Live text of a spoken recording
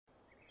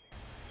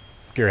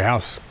Gary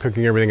House,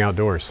 cooking everything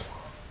outdoors.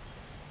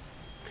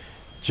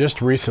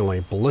 Just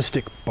recently,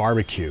 Ballistic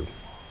Barbecue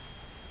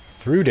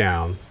threw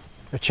down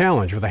a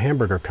challenge with a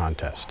hamburger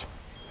contest.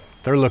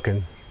 They're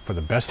looking for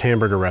the best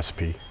hamburger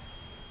recipe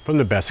from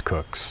the best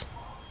cooks.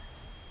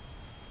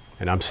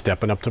 And I'm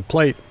stepping up to the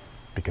plate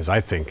because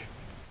I think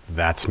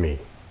that's me.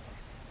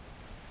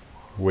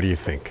 What do you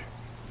think?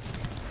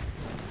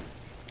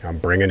 I'm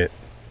bringing it.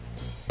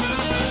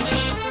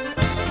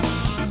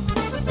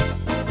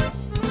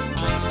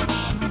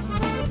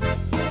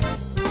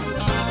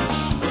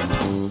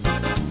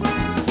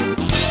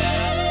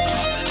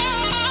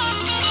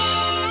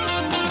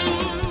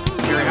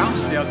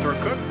 The Outdoor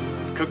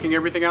Cook, Cooking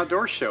Everything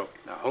Outdoors show.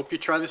 I hope you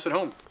try this at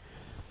home.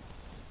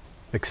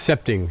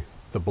 Accepting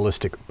the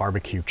Ballistic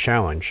Barbecue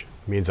Challenge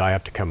means I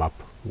have to come up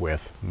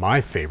with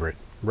my favorite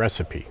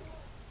recipe.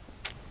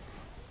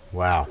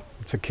 Wow,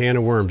 it's a can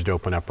of worms to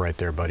open up right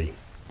there, buddy.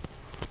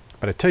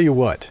 But I tell you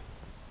what,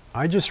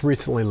 I just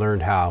recently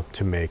learned how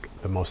to make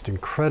the most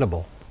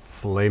incredible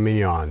filet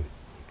mignon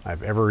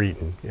I've ever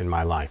eaten in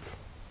my life.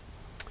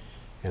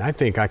 And I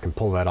think I can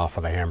pull that off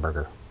with a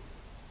hamburger.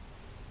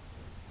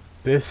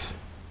 This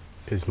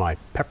is my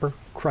pepper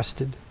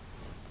crusted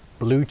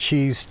blue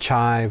cheese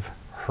chive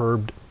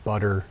herbed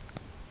butter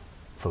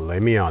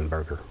filet mignon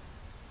burger.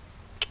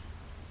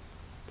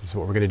 This is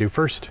what we're going to do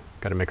first.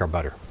 Got to make our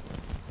butter.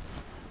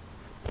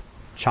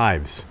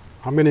 Chives.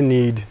 I'm going to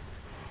need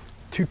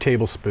 2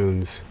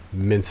 tablespoons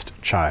minced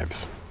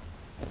chives.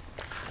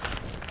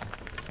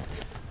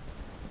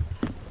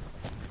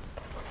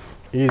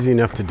 Easy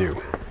enough to do.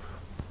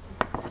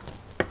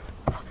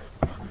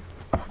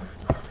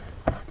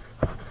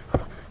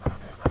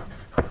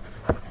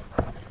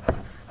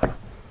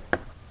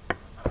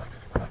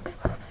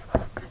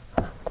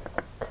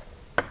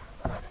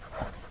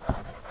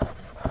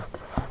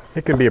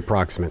 It can be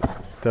approximate.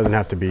 It doesn't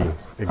have to be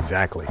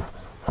exactly.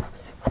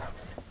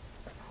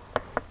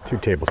 2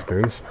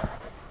 tablespoons.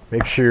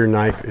 Make sure your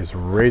knife is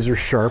razor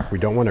sharp. We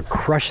don't want to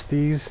crush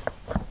these.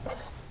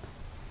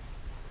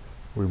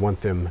 We want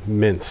them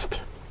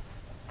minced.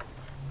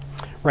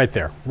 Right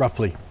there,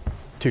 roughly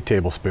 2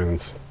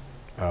 tablespoons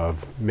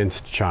of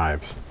minced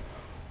chives.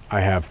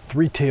 I have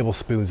 3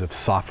 tablespoons of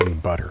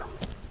softened butter.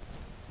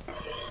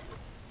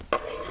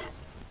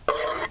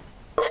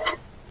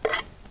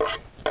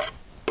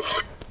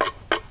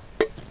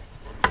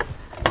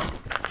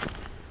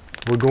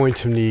 We're going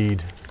to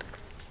need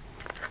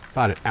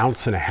about 1.5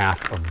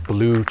 ounces of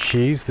blue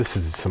cheese. This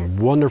is some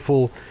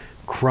wonderful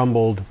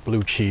crumbled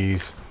blue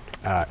cheese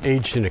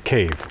aged in a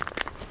cave.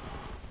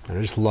 And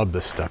I just love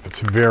this stuff. It's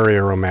very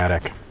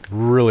aromatic,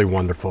 really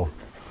wonderful.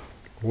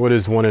 What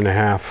is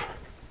 1.5?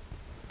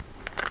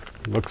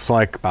 Looks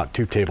like about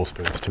 2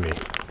 tablespoons to me.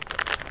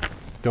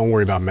 Don't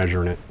worry about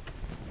measuring it.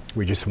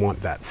 We just want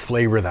that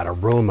flavor, that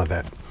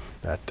aroma,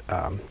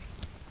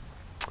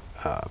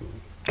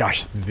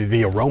 gosh,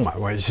 the aroma,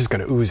 well, it's just going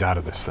to ooze out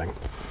of this thing.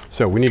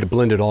 So we need to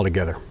blend it all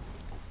together.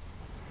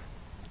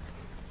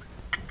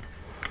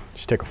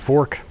 Just take a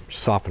fork,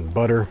 soften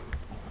butter,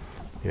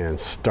 and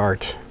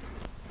start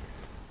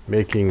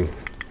making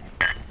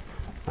a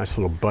nice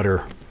little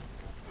butter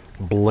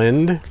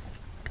blend.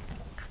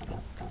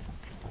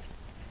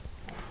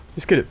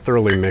 Just get it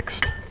thoroughly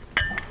mixed.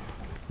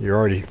 You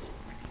already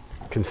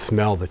can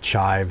smell the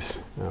chives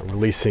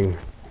releasing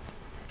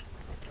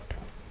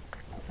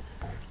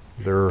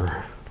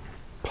their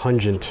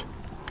pungent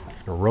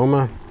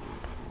aroma.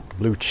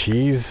 Blue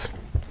cheese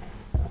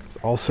is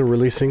also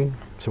releasing.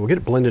 So we'll get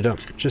it blended up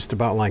just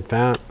about like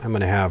that. I'm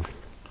going to have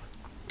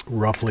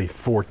roughly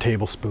 4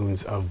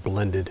 tablespoons of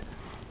blended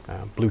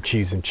blue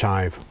cheese and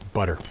chive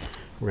butter.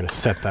 We're going to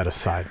set that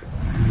aside.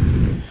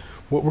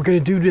 What we're going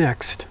to do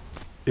next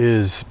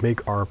is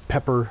make our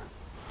pepper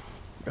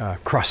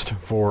crust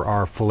for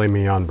our filet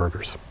mignon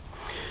burgers.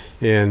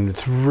 And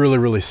it's really,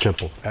 really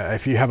simple.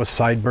 If you have a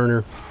side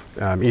burner,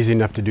 easy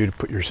enough to do to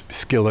put your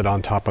skillet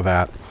on top of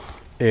that.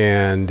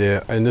 And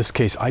in this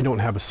case, I don't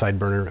have a side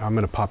burner. I'm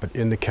going to pop it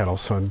in the kettle.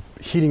 So I'm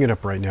heating it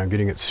up right now,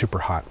 getting it super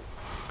hot.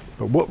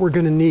 But what we're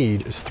going to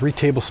need is 3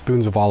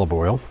 tablespoons of olive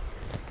oil.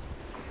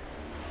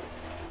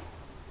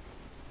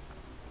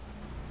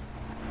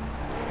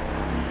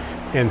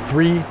 And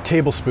 3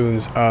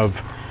 tablespoons of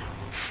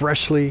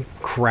freshly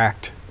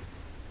cracked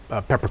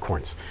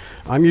peppercorns.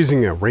 I'm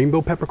using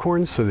rainbow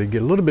peppercorns, so they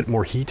get a little bit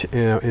more heat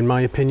in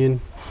my opinion.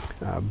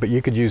 But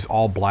you could use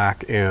all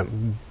black,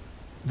 and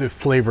the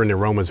flavor and the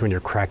aromas when you're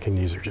cracking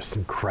these are just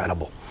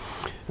incredible.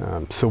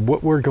 So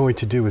what we're going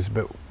to do is,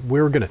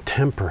 we're going to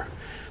temper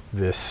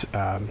this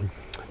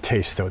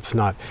taste so it's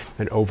not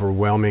an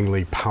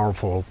overwhelmingly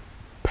powerful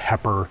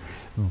pepper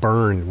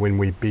burn when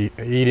we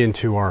eat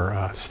into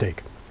our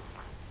steak.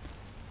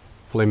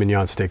 Filet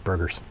mignon steak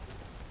burgers.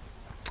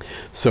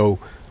 So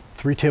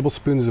 3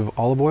 tablespoons of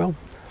olive oil,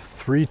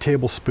 3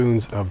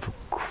 tablespoons of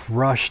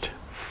crushed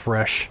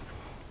fresh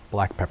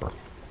black pepper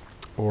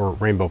or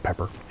rainbow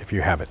pepper if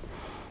you have it.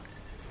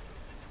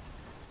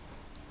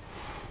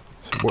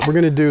 So what we're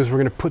going to do is we're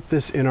going to put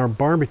this in our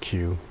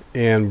barbecue,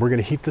 and we're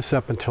going to heat this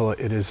up until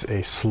it is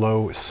a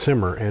slow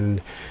simmer.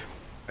 And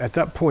at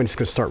that point, it's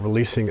going to start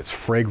releasing its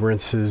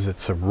fragrances,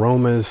 its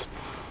aromas,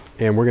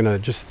 and we're going to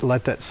just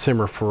let that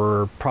simmer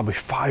for probably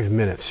 5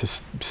 minutes,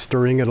 just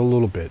stirring it a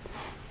little bit.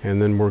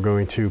 And then we're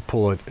going to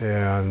pull it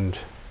and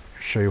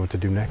show you what to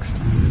do next.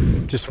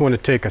 Just want to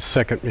take a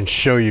second and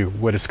show you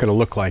what it's going to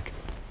look like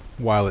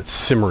while it's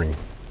simmering.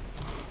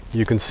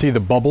 You can see the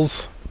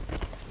bubbles.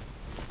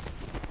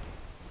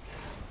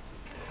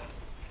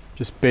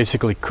 Just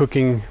basically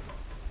cooking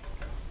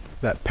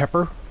that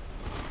pepper.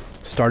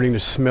 Starting to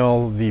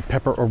smell the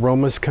pepper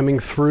aromas coming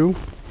through.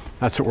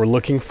 That's what we're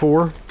looking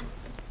for.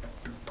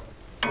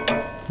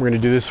 We're going to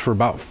do this for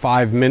about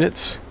 5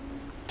 minutes.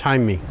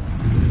 Time me.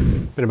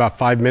 In about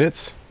 5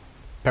 minutes,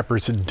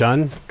 pepper's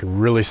done. You can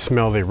really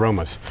smell the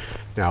aromas.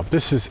 Now,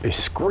 this is a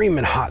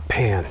screaming hot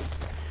pan.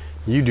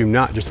 You do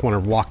not just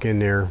want to walk in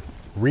there,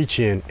 reach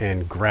in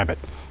and grab it.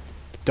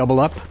 Double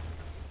up.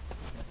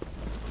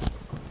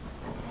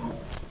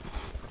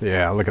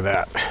 Yeah, look at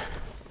that.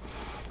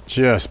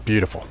 Just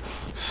beautiful.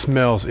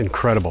 Smells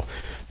incredible.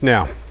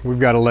 Now, we've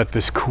got to let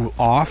this cool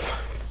off,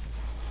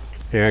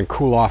 and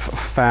cool off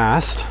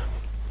fast.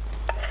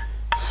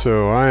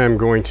 So I am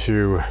going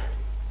to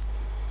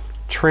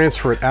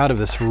transfer it out of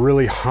this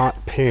really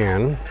hot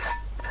pan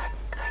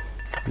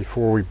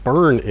before we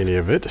burn any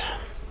of it.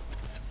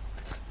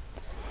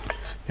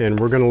 And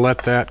we're going to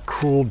let that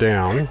cool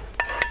down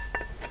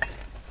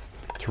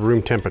to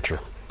room temperature.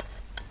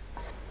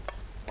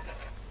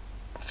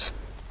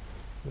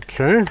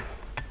 Okay.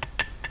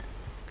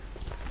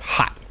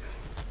 Hot.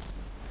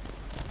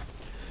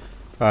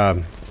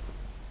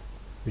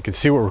 You can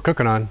see what we're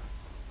cooking on.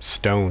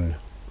 Stone.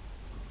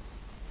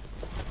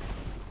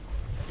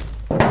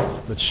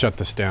 Let's shut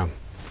this down.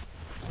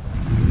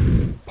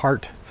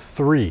 Part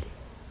 3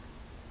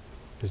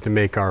 is to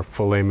make our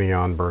filet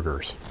mignon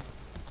burgers.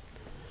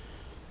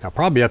 Now,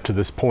 probably up to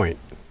this point,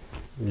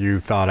 you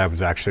thought I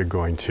was actually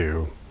going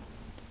to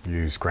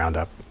use ground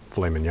up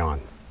filet mignon.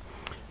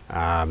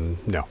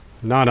 No,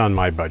 not on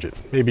my budget.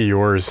 Maybe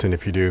yours, and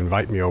if you do,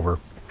 invite me over.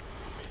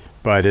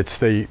 But it's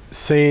the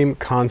same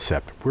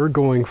concept. We're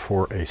going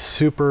for a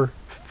super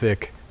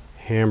thick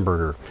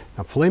hamburger.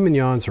 Now, filet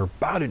mignons are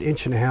about 1.5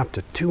 inches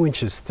to 2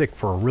 inches thick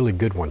for a really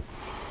good one.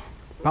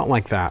 About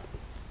like that.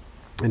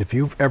 And if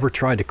you've ever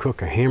tried to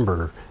cook a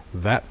hamburger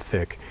that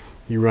thick,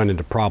 you run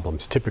into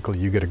problems. Typically,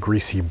 you get a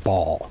greasy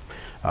ball.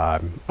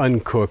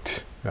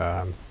 Uncooked,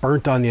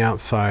 burnt on the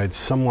outside,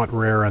 somewhat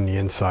rare on the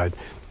inside.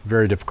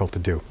 Very difficult to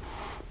do.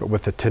 But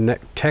with the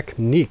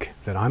technique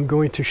that I'm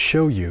going to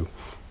show you,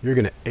 you're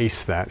going to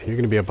ace that. You're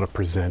going to be able to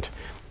present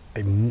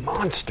a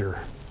monster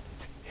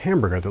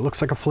hamburger that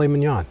looks like a filet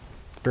mignon.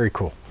 Very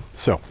cool.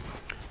 So,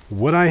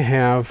 what I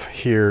have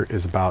here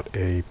is about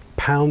 1.25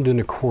 pounds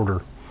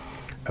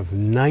of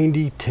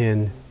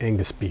 90-10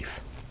 Angus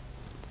beef.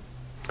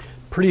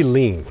 Pretty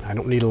lean. I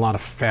don't need a lot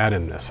of fat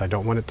in this. I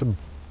don't want it to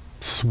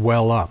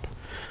swell up.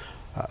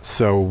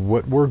 So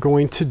what we're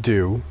going to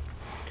do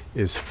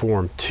is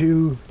form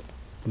 2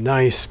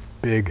 nice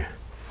big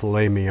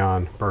filet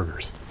mignon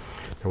burgers.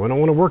 Now, I don't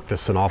want to work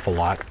this an awful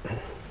lot.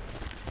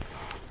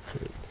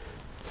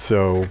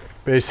 So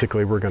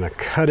basically we're going to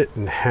cut it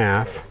in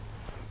half,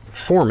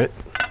 form it,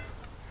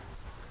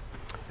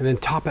 and then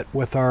top it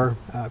with our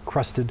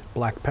crusted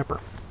black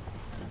pepper.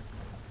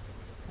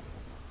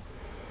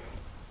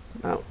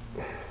 Now,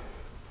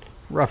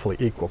 roughly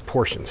equal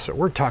portions. So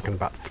we're talking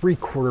about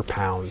 3/4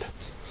 pound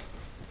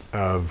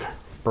of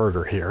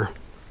burger here.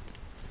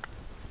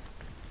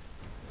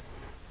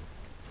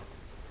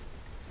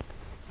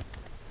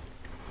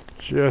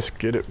 Just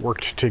get it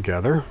worked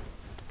together.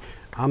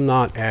 I'm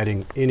not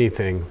adding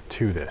anything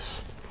to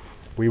this.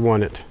 We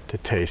want it to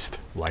taste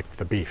like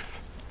the beef.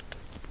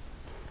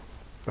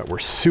 But we're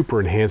super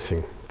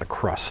enhancing the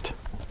crust.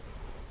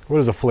 What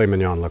does a filet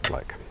mignon look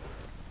like?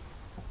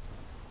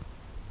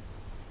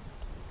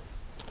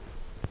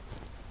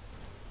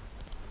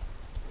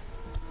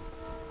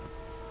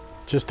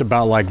 Just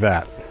about like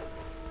that.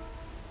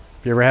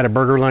 Have you ever had a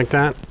burger like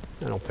that?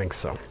 I don't think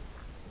so.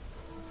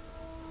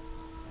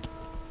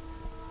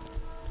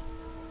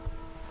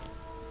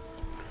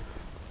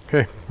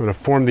 Okay, I'm going to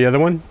form the other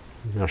one,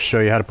 and I'll show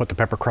you how to put the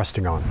pepper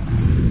crusting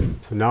on.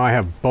 So now I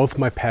have both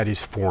my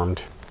patties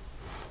formed.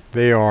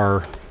 They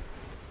are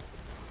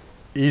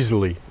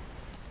easily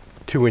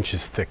 2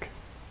 inches thick.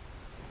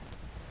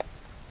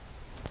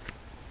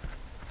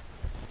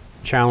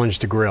 Challenge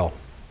to grill,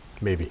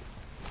 maybe.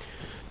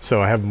 So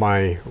I have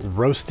my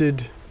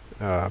roasted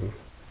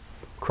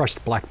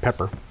crushed black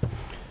pepper.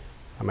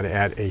 I'm going to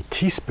add a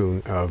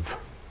teaspoon of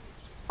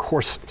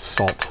coarse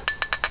salt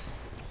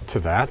to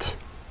that.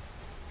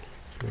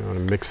 I'm going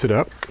to mix it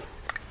up.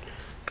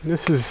 And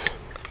this is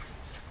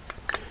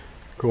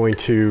going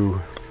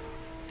to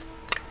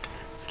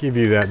give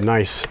you that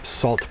nice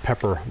salt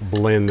pepper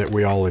blend that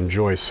we all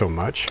enjoy so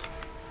much.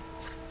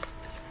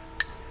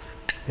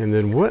 And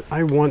then what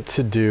I want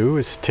to do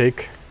is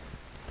take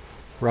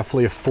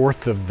roughly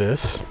 1/4 of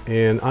this,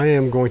 and I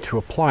am going to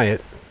apply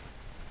it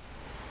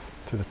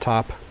to the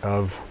top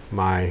of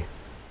my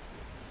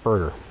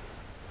burger,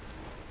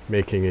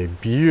 making a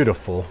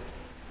beautiful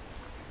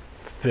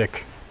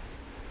thick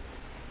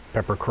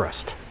pepper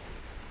crust.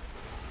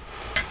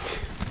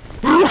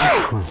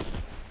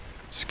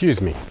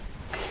 Excuse me.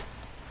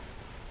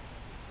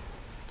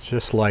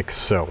 Just like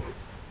so.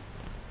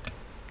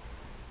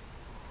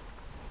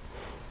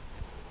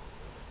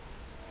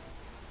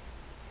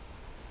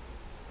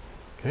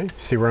 Okay,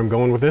 see where I'm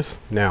going with this?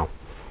 Now,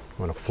 I'm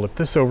going to flip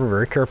this over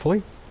very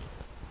carefully,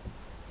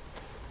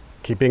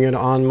 keeping it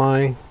on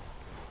my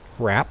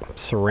wrap,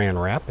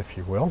 saran wrap, if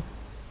you will.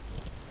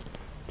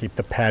 Keep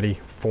the patty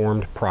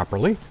formed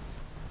properly,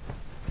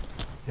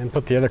 and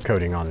put the other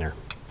coating on there.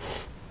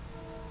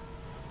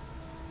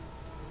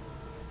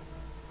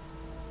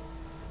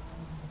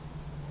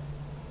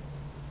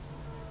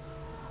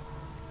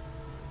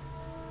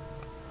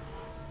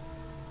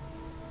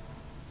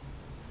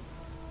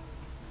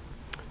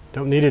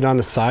 Don't need it on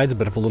the sides,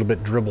 but if a little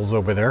bit dribbles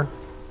over there,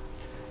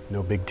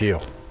 no big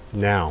deal.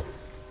 Now,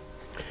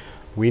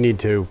 we need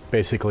to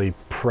basically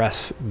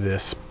press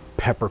this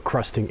pepper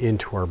crusting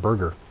into our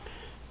burger.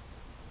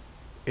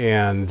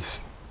 And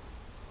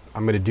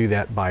I'm going to do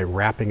that by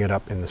wrapping it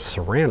up in the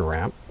saran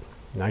wrap,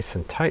 nice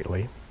and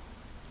tightly.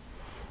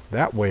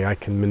 That way I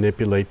can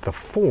manipulate the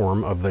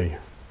form of the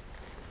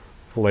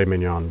filet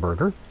mignon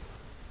burger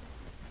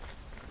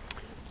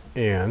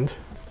and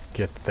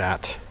get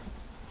that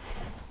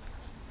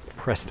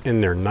pressed in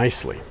there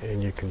nicely,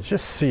 and you can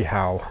just see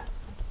how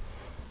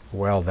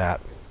well that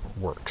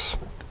works.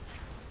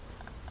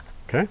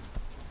 Okay, I'm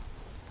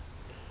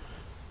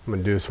going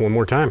to do this one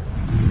more time.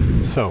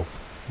 So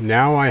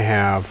now I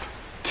have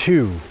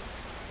two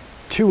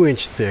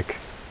 2-inch thick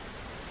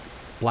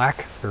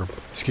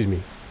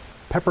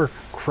pepper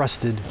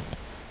crusted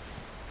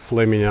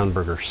filet mignon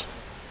burgers.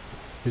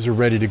 These are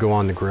ready to go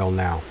on the grill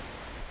now,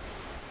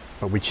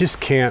 but we just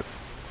can't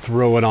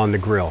throw it on the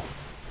grill.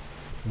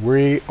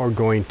 We are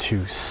going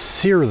to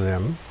sear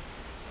them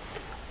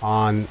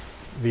on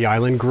the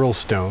Island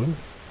Grillstone,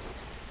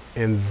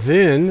 and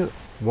then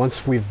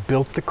once we've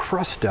built the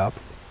crust up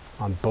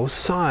on both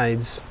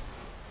sides,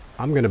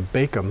 I'm going to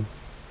bake them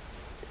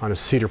on a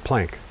cedar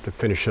plank to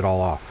finish it all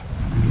off.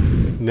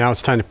 Now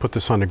it's time to put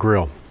this on the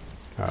grill.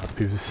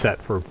 It was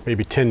set for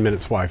maybe 10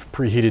 minutes while I've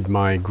preheated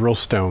my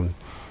Grillstone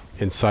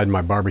inside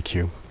my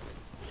barbecue.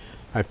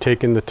 I've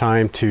taken the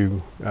time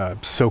to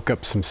soak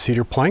up some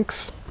cedar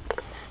planks,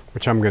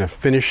 which I'm going to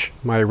finish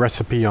my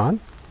recipe on.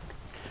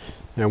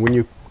 Now when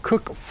you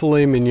cook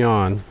filet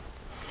mignon,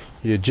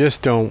 you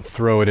just don't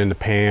throw it in the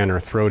pan or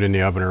throw it in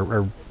the oven,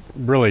 or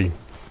really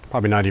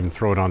probably not even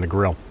throw it on the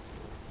grill,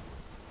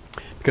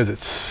 because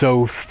it's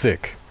so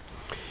thick.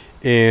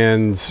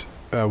 And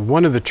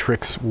one of the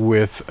tricks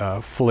with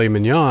filet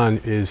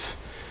mignon is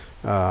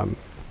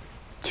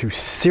to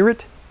sear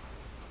it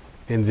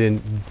and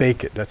then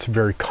bake it. That's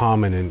very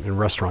common in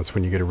restaurants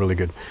when you get a really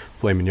good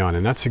filet mignon,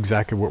 and that's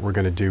exactly what we're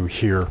going to do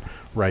here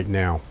right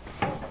now.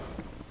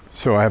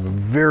 So I have a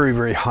very,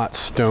 very hot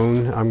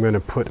stone. I'm going to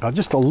put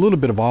just a little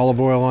bit of olive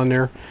oil on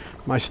there.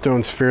 My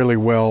stone's fairly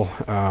well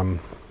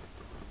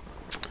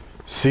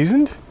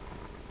seasoned.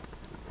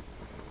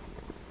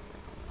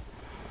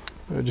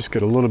 I'll just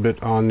get a little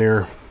bit on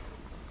there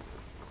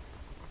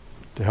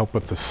to help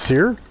with the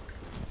sear.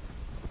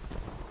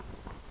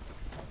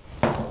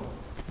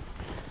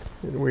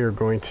 And we are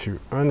going to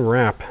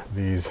unwrap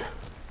these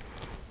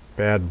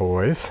bad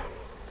boys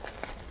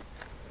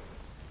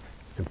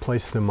and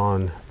place them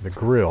on the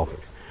grill.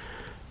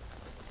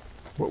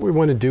 What we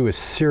want to do is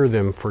sear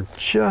them for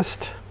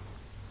just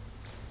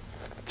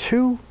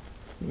 2,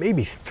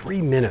 maybe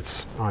 3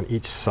 minutes on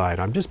each side.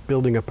 I'm just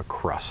building up a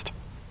crust.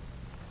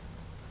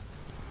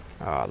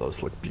 Ah,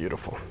 those look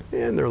beautiful,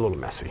 and they're a little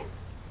messy.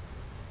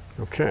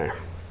 Okay,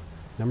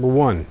 number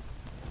 1.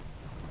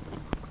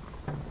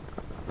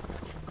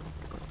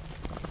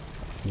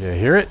 You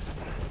hear it?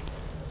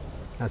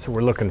 That's what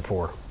we're looking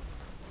for.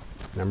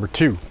 Number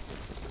 2.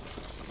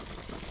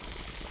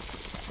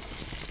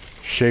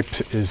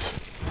 Shape is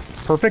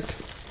perfect.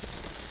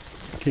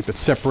 Keep it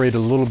separated a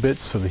little bit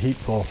so the heat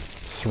will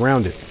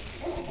surround it.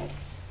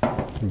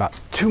 In about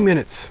 2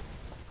 minutes,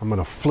 I'm going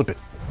to flip it.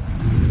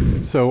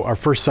 So our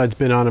first side's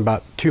been on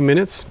about 2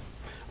 minutes.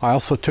 I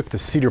also took the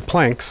cedar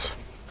planks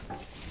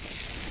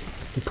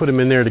and put them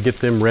in there to get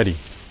them ready.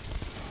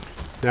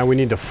 Now we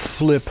need to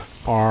flip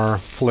our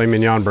filet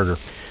mignon burger.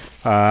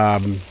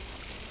 Kind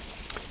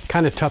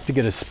of tough to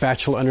get a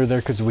spatula under there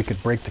because we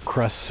could break the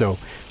crust, so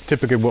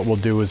typically what we'll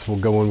do is we'll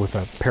go in with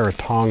a pair of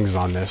tongs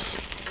on this.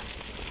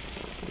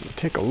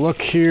 Take a look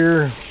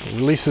here. It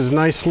releases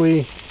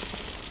nicely,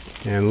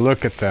 and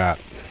look at that.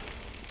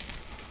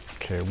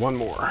 Okay, one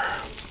more.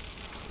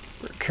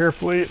 Very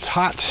carefully, it's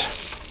hot.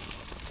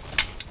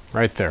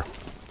 Right there.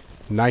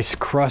 Nice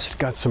crust,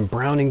 got some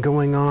browning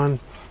going on.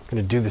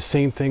 Gonna do the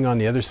same thing on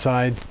the other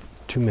side.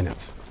 2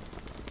 minutes.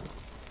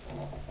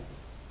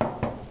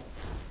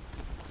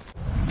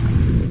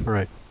 All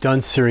right,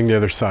 done searing the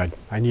other side.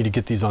 I need to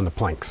get these on the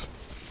planks.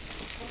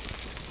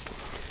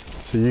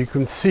 So you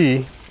can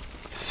see,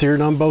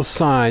 seared on both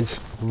sides,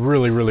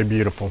 really, really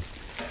beautiful.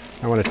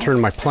 I want to turn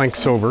my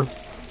planks over.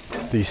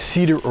 The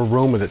cedar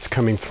aroma that's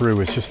coming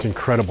through is just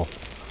incredible.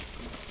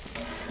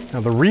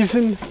 Now the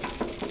reason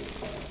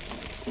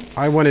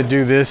I want to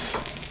do this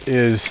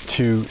is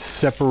to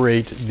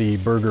separate the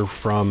burger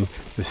from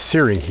the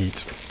searing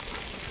heat.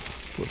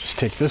 We'll just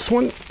take this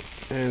one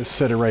and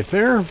set it right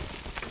there.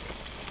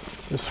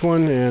 This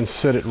one and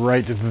set it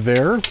right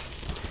there.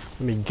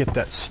 Let me get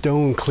that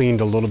stone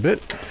cleaned a little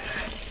bit.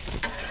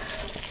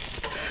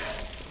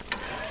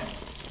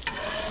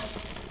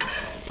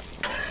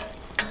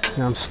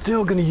 Now I'm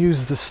still going to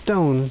use the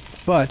stone,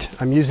 but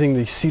I'm using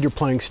the cedar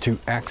planks to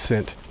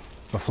accent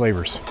the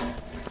flavors.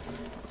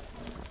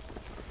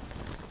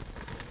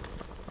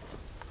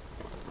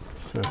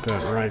 Set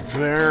that right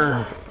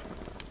there.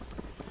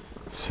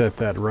 Set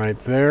that right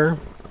there.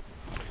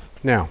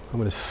 Now, I'm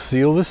going to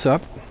seal this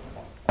up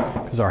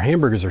because our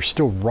hamburgers are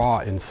still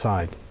raw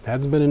inside. It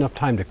hasn't been enough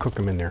time to cook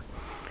them in there.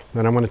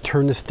 Then I'm going to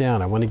turn this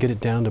down. I want to get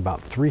it down to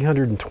about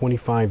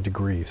 325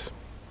 degrees.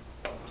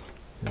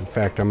 In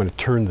fact, I'm going to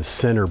turn the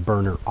center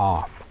burner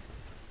off.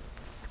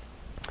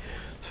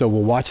 So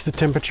we'll watch the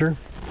temperature.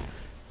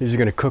 These are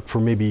going to cook for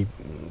maybe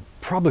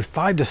probably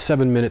 5 to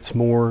 7 minutes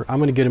more. I'm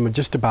going to get them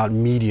just about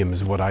medium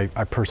is what I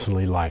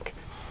personally like.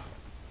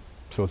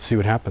 So let's see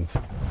what happens.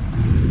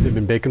 They've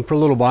been baking for a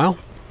little while.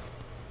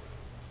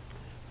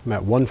 I'm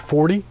at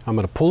 140. I'm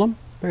going to pull them.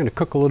 They're going to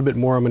cook a little bit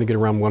more. I'm going to get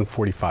around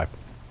 145.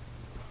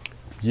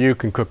 You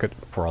can cook it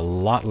for a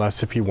lot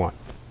less if you want.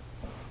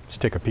 Let's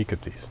take a peek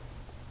at these.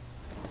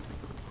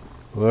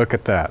 Look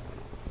at that.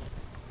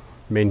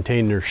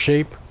 Maintain their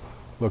shape.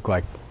 Look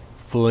like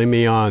filet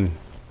mignon.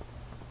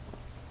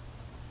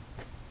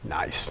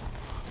 Nice.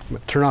 I'm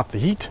going to turn off the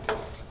heat.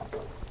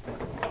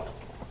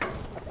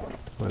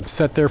 Let them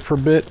set there for a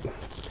bit.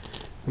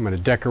 I'm going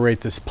to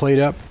decorate this plate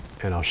up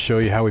and I'll show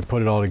you how we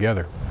put it all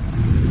together.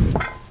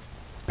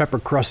 Pepper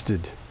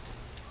crusted,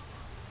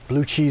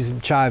 blue cheese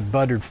and chive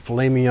buttered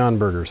filet mignon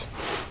burgers.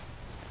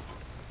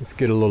 Let's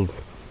get a little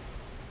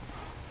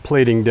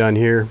plating done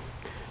here.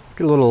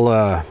 Get a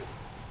little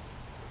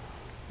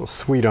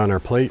sweet on our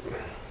plate.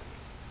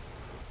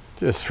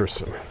 Just for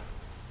some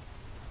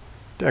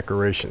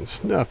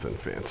decorations, nothing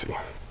fancy.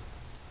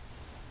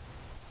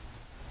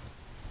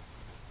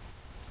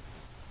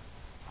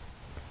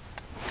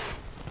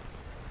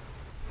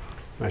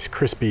 Nice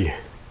crispy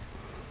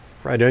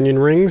fried onion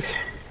rings.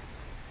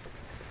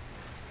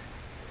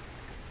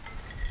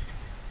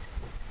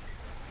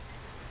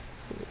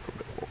 A little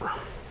bit more.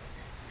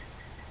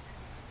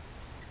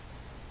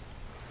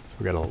 So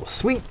we got a little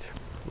sweet,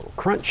 a little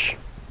crunch.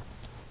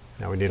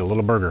 Now we need a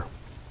little burger.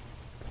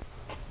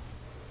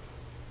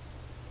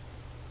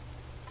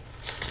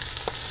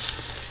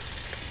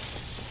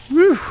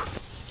 Woo!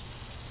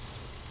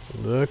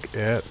 Look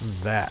at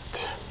that.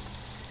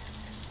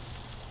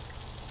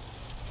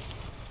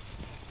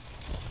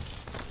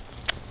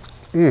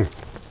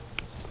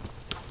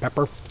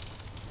 Pepper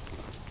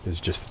is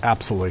just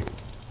absolutely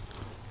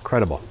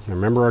incredible. Now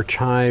remember our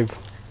chive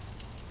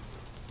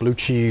blue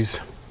cheese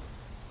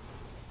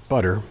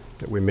butter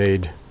that we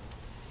made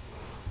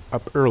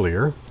up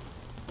earlier.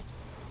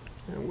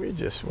 And we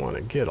just want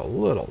to get a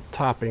little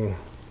topping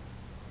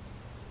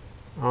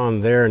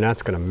on there, and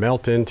that's going to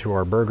melt into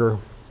our burger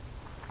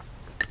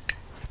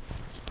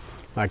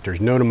like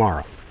there's no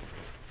tomorrow.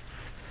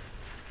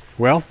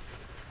 Well,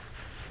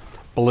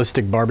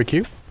 Ballistic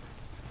Barbecue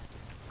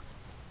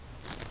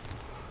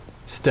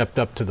stepped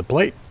up to the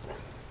plate.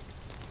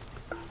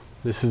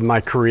 This is my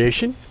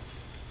creation,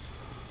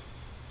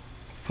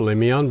 filet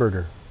mignon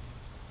burger.